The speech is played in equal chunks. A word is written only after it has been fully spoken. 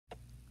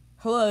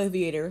Hello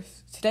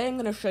aviators, today I'm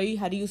going to show you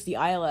how to use the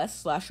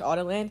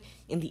ILS/Autoland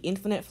in the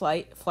Infinite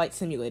Flight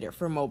Simulator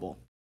for mobile.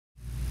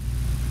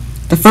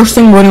 The first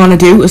thing we're going to want to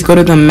do is go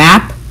to the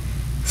map,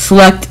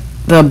 select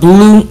the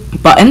blue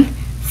button.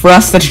 For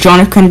us, that's John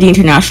F. Kennedy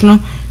International.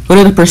 Go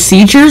to the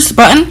procedures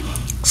button,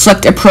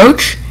 select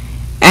approach,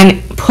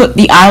 and put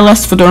the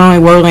ILS for the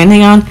runway we're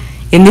landing on.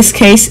 In this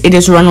case, it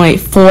is runway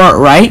 4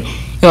 right.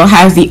 It will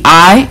have the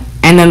I,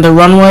 and then the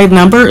runway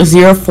number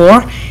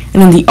 04,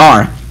 and then the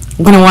R.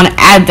 We're going to want to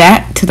add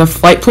that to the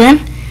flight plan.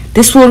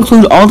 This will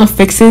include all the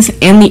fixes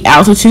and the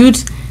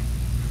altitudes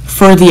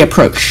for the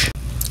approach.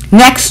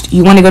 Next,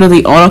 you want to go to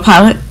the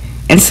autopilot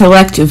and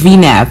select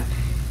VNAV,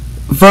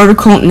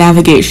 vertical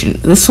navigation.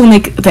 This will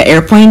make the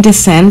airplane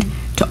descend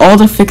to all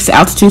the fixed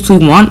altitudes we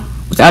want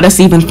without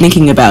us even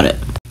thinking about it.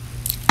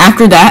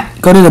 After that,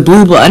 go to the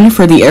blue button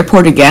for the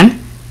airport again,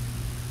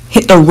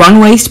 hit the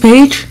runways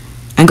page,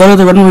 and go to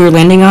the runway you're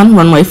landing on,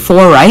 runway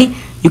 4 right.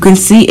 You can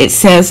see it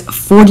says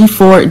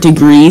 44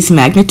 degrees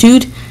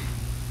magnitude.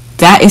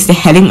 That is the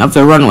heading of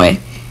the runway.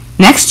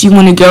 Next, you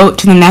want to go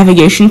to the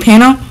navigation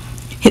panel,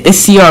 hit the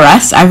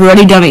CRS. I've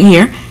already done it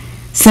here.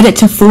 Set it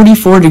to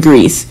 44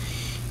 degrees.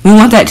 We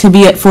want that to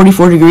be at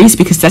 44 degrees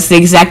because that's the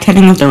exact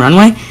heading of the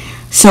runway,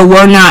 so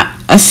we're not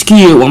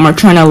askew when we're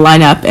trying to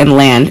line up and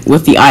land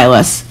with the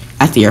ILS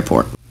at the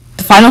airport.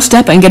 The final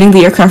step in getting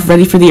the aircraft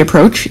ready for the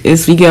approach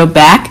is we go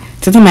back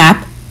to the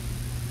map,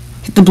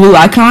 hit the blue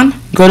icon,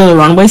 go to the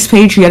runways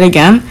page yet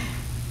again,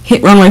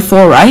 hit runway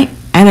 4 right,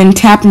 and then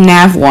tap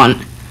nav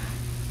 1.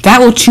 That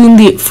will tune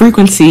the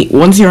frequency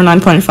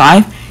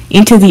 109.5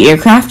 into the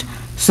aircraft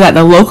so that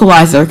the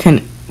localizer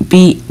can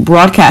be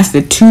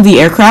broadcasted to the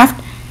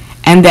aircraft,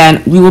 and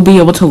then we will be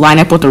able to line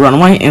up with the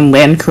runway and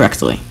land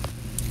correctly.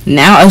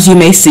 Now, as you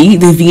may see,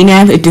 the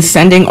VNAV is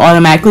descending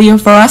automatically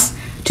for us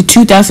to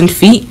 2,000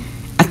 feet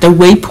at the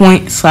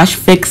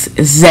waypoint/fix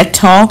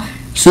ZTOL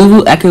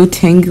Zulu Echo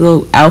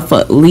Tango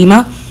Alpha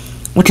Lima,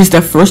 which is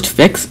the first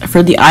fix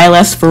for the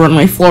ILS for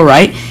runway 4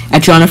 right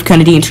at John F.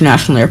 Kennedy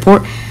International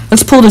Airport.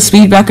 Let's pull the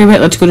speed back a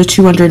bit. Let's go to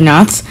 200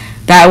 knots.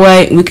 That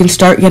way we can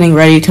start getting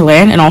ready to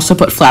land and also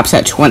put flaps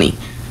at 20.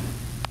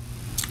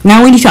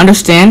 Now we need to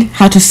understand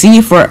how to see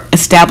if we're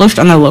established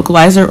on the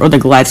localizer or the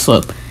glide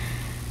slope.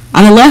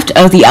 On the left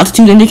of the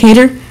altitude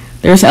indicator,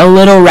 there's a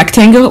little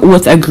rectangle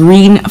with a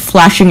green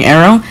flashing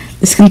arrow.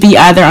 This can be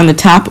either on the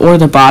top or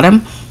the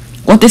bottom.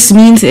 What this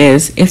means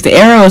is, if the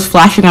arrow is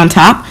flashing on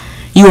top,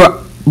 you are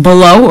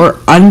below or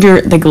under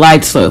the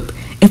glide slope.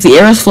 If the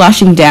arrow is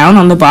flashing down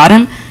on the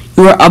bottom,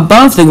 you are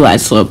above the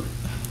glide slope.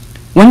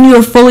 When you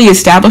are fully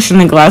established on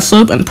the glide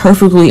slope and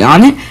perfectly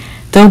on it,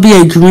 there will be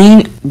a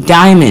green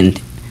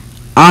diamond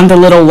on the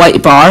little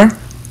white bar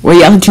where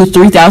the altitude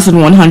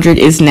 3,100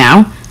 is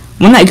now.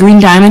 When that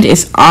green diamond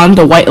is on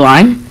the white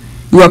line,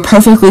 you are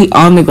perfectly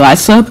on the glide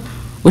slope,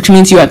 which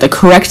means you are at the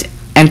correct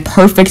and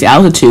perfect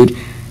altitude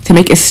to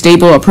make a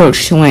stable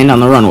approach to land on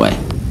the runway.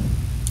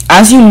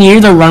 As you near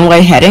the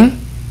runway heading,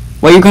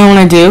 what you're going to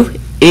want to do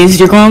is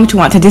you're going to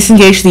want to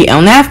disengage the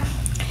LNAV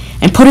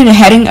and put in a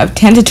heading of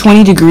 10 to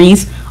 20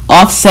 degrees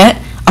offset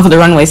of the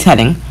runway's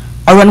heading.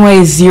 Our runway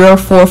is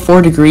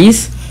 044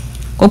 degrees.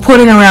 We'll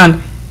put in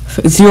around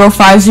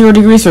 050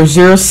 degrees or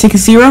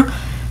 060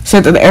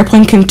 so that the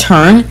airplane can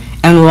turn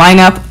and line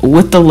up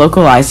with the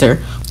localizer.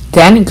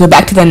 Then go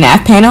back to the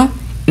nav panel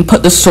and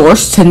put the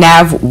source to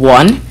nav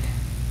 1.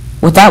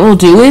 What that will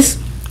do is,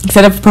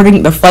 instead of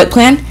putting the flight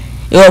plan,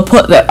 it will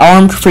put the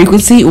armed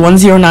frequency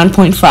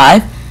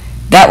 109.5.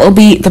 That will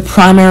be the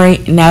primary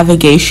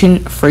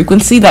navigation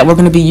frequency that we're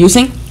going to be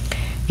using.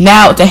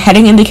 Now the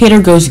heading indicator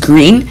goes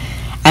green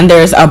and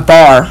there's a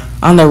bar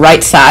on the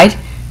right side.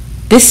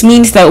 This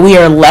means that we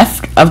are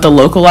left of the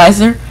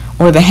localizer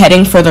or the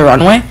heading for the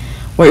runway.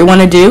 What you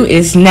want to do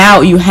is now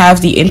you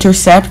have the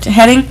intercept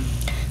heading,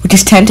 which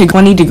is 10 to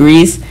 20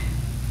 degrees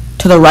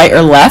to the right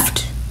or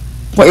left.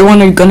 What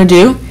you're going to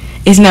do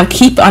is now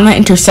keep on the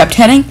intercept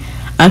heading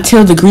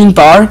until the green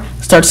bar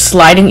starts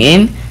sliding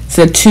in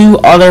to the two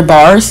other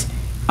bars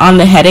on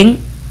the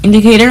heading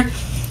indicator.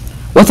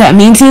 What that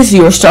means is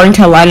you are starting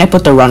to line up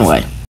with the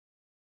runway.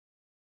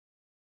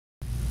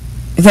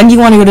 Then you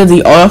want to go to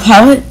the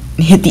autopilot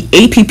and hit the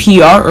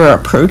APPR or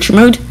approach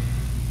mode.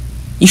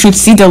 You should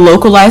see the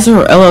localizer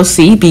or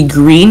LOC be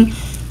green.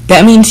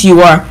 That means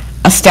you are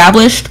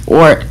established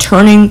or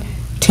turning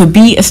to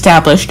be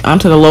established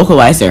onto the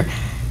localizer.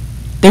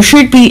 There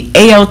should be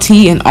ALT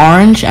in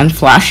orange and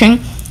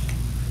flashing,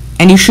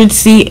 and you should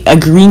see a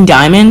green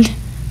diamond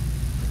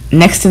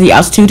next to the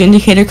altitude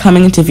indicator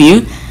coming into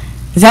view.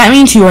 That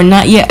means you are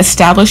not yet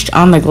established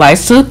on the glide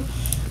slope,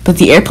 but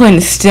the airplane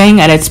is staying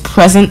at its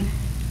present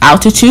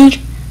altitude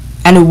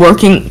and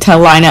working to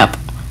line up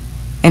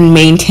and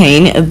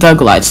maintain the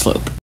glide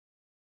slope.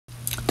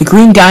 The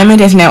green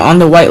diamond is now on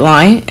the white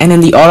line, and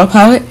in the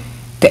autopilot,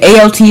 the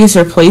ALT is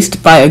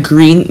replaced by a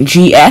green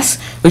GS,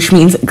 which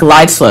means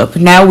glide slope.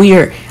 Now we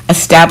are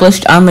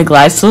established on the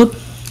glide slope,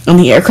 and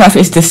the aircraft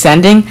is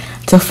descending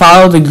to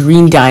follow the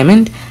green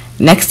diamond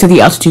next to the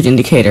altitude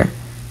indicator.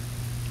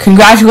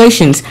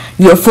 Congratulations,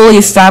 you are fully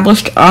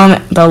established on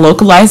the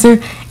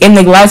localizer in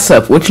the glide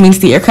slope, which means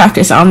the aircraft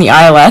is on the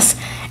ILS,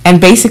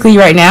 and basically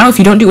right now, if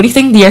you don't do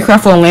anything, the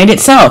aircraft will land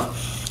itself.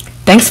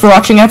 Thanks for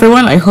watching,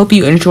 everyone. I hope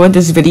you enjoyed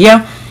this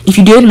video. If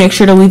you did, make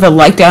sure to leave a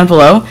like down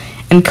below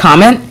and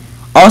comment.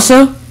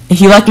 Also, if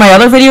you like my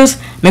other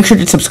videos, make sure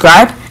to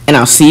subscribe, and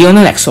I'll see you in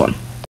the next one.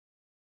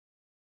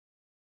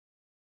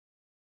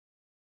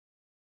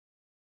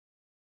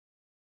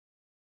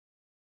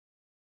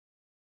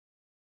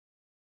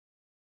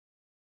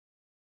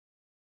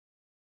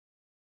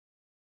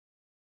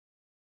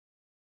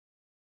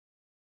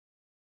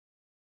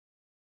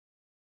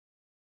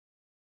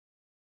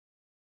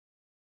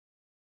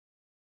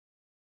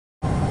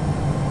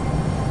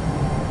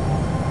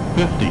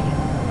 Fifty,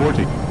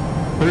 40,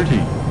 30,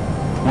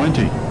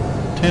 20,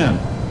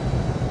 10.